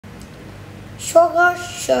Sugar,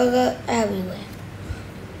 Sugar Everywhere.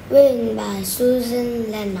 Written by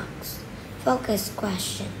Susan Lennox. Focus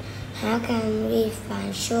question. How can we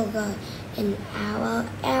find sugar in our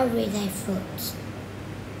everyday foods?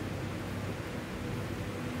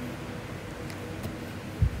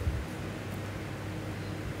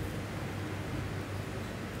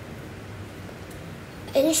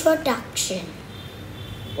 Introduction.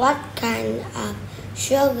 What kind of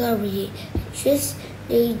sugary drinks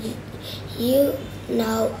do you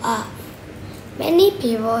know of? Many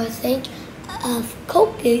people think of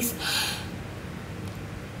cookies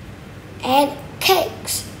and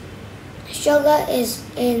cakes. Sugar is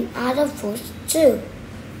in other foods too.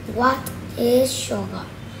 What is sugar?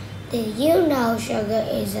 Did you know sugar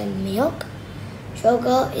is in milk?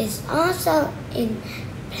 Sugar is also in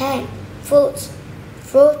plant foods.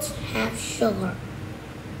 Fruits have sugar.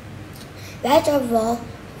 Vegetables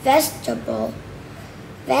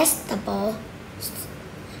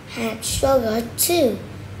have sugar too.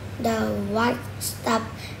 The white stuff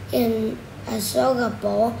in a sugar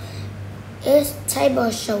bowl is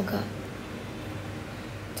table sugar.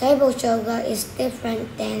 Table sugar is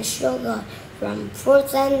different than sugar from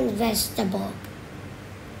fruits and vegetables.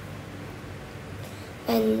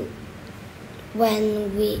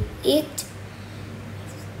 When we eat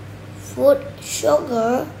food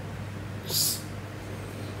sugars,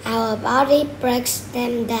 our body breaks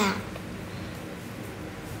them down.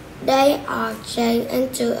 They are changed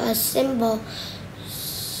into a simple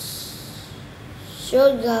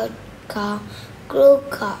sugar called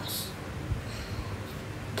glucose.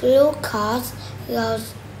 Glucose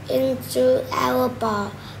goes into our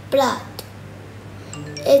blood.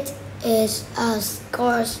 It is a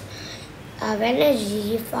source of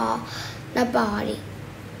energy for the body.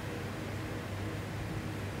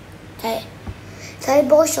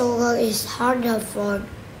 Table sugar is harder for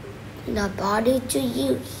the body to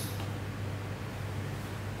use.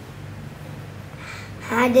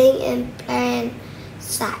 Hiding in plain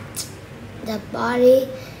sight, the body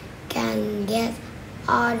can get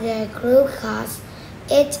all the glucose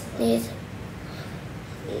it needs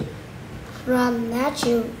from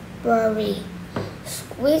naturally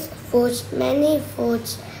sweet foods. Many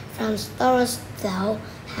foods from stores though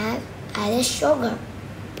have added sugar.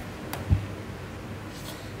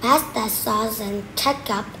 Pasta sauce and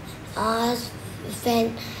ketchup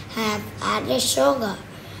often have added sugar.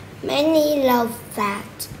 Many love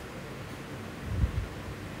fat.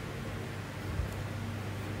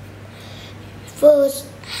 Foods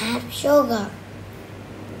have sugar.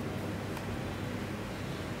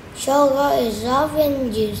 Sugar is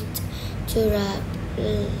often used to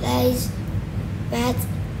replace fat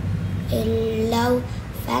in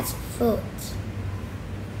low-fat foods.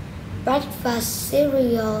 Breakfast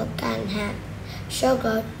cereal can have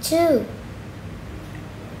sugar too.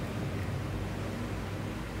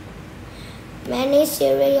 Many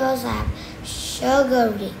cereals have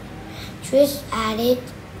sugary treats added.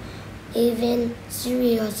 Even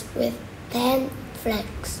cereals with 10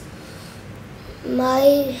 flakes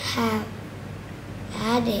may have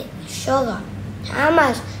added sugar. How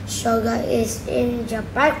much sugar is in your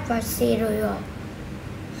breakfast cereal?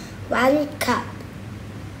 1 cup.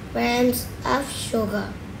 Grams of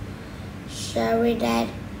sugar. Shredded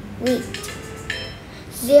wheat.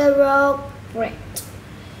 0 bread.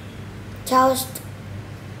 Toast.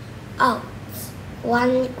 Oats.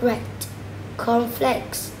 1 grate.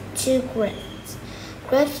 Cornflakes. 2 grains.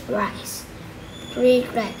 Crushed rice. 3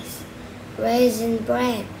 grains. Raisin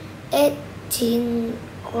bran. 18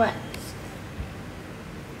 grams.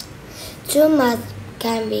 Too much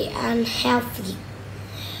can be unhealthy.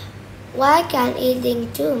 Why can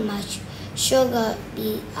eating too much sugar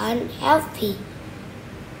be unhealthy?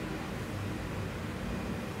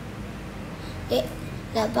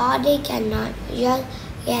 The body cannot just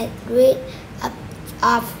get rid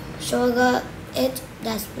of sugar it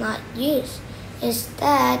does not use.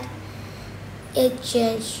 Instead, it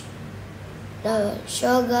changes the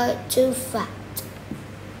sugar to fat.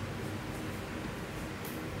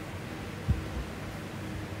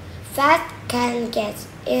 Fat can get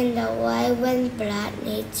in the way when blood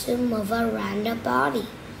needs to move around the body.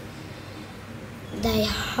 The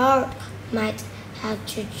heart might have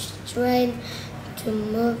to strain to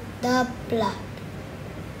move the blood.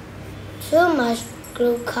 Too much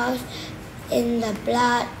glucose in the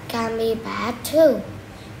blood can be bad too.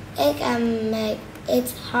 It can make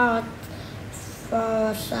it hard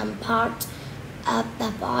for some parts of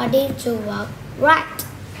the body to work right.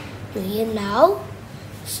 Do you know?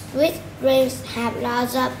 Sweet drinks have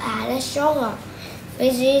lots of added sugar.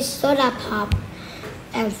 Fizzy soda pop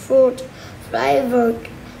and fruit flavored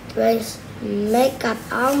drinks makeup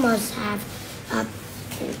almost have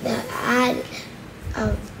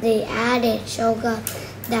the added sugar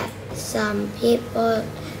that some people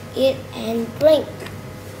eat and drink,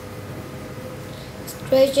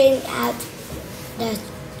 stretching out the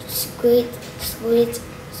sweet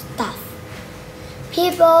stuff.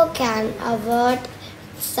 People can avoid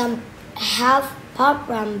some health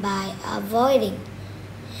problems by avoiding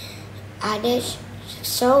added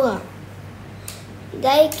sugar.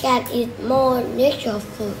 They can eat more natural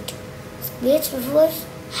food. Sweet foods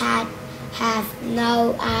have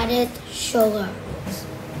no added sugar.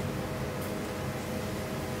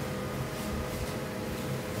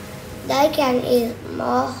 They can eat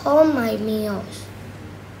more homemade meals.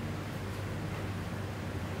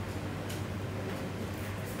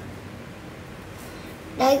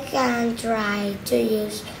 They can try to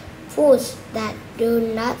use foods that do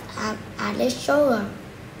not have added sugar.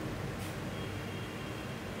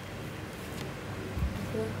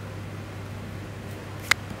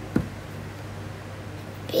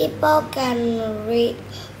 People can read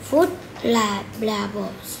food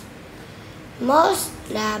labels. Most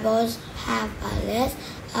labels have a list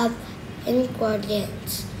of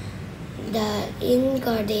ingredients. The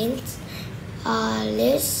ingredients are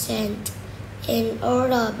listed in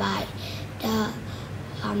order by the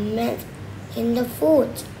amount in the food.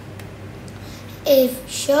 If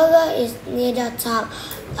sugar is near the top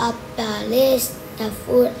of the list, the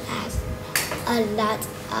food has a lot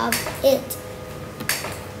of it.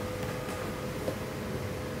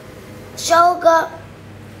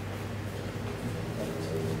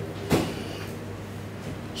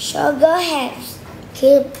 Sugar helps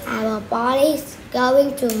keep our bodies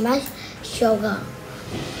going too much sugar,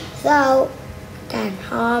 so can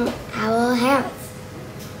harm our health.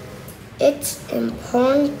 It's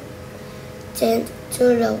important to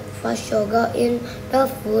look for sugar in the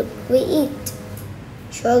food we eat.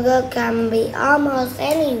 Sugar can be almost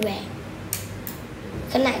anywhere.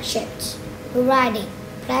 Connections. Writing.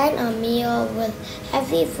 Plan a meal with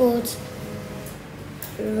healthy foods.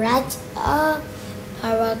 Write a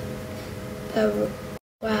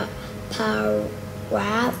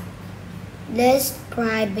paragraph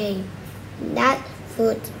describing that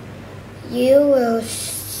food you will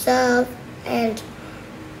serve and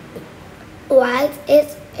why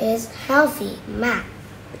it is healthy. Math.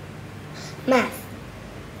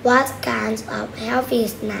 What kinds of healthy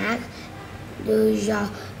snacks do your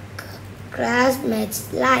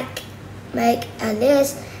classmates like? Make a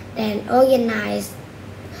list, then organize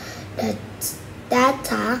the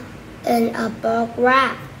data in a bar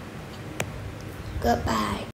graph. Goodbye.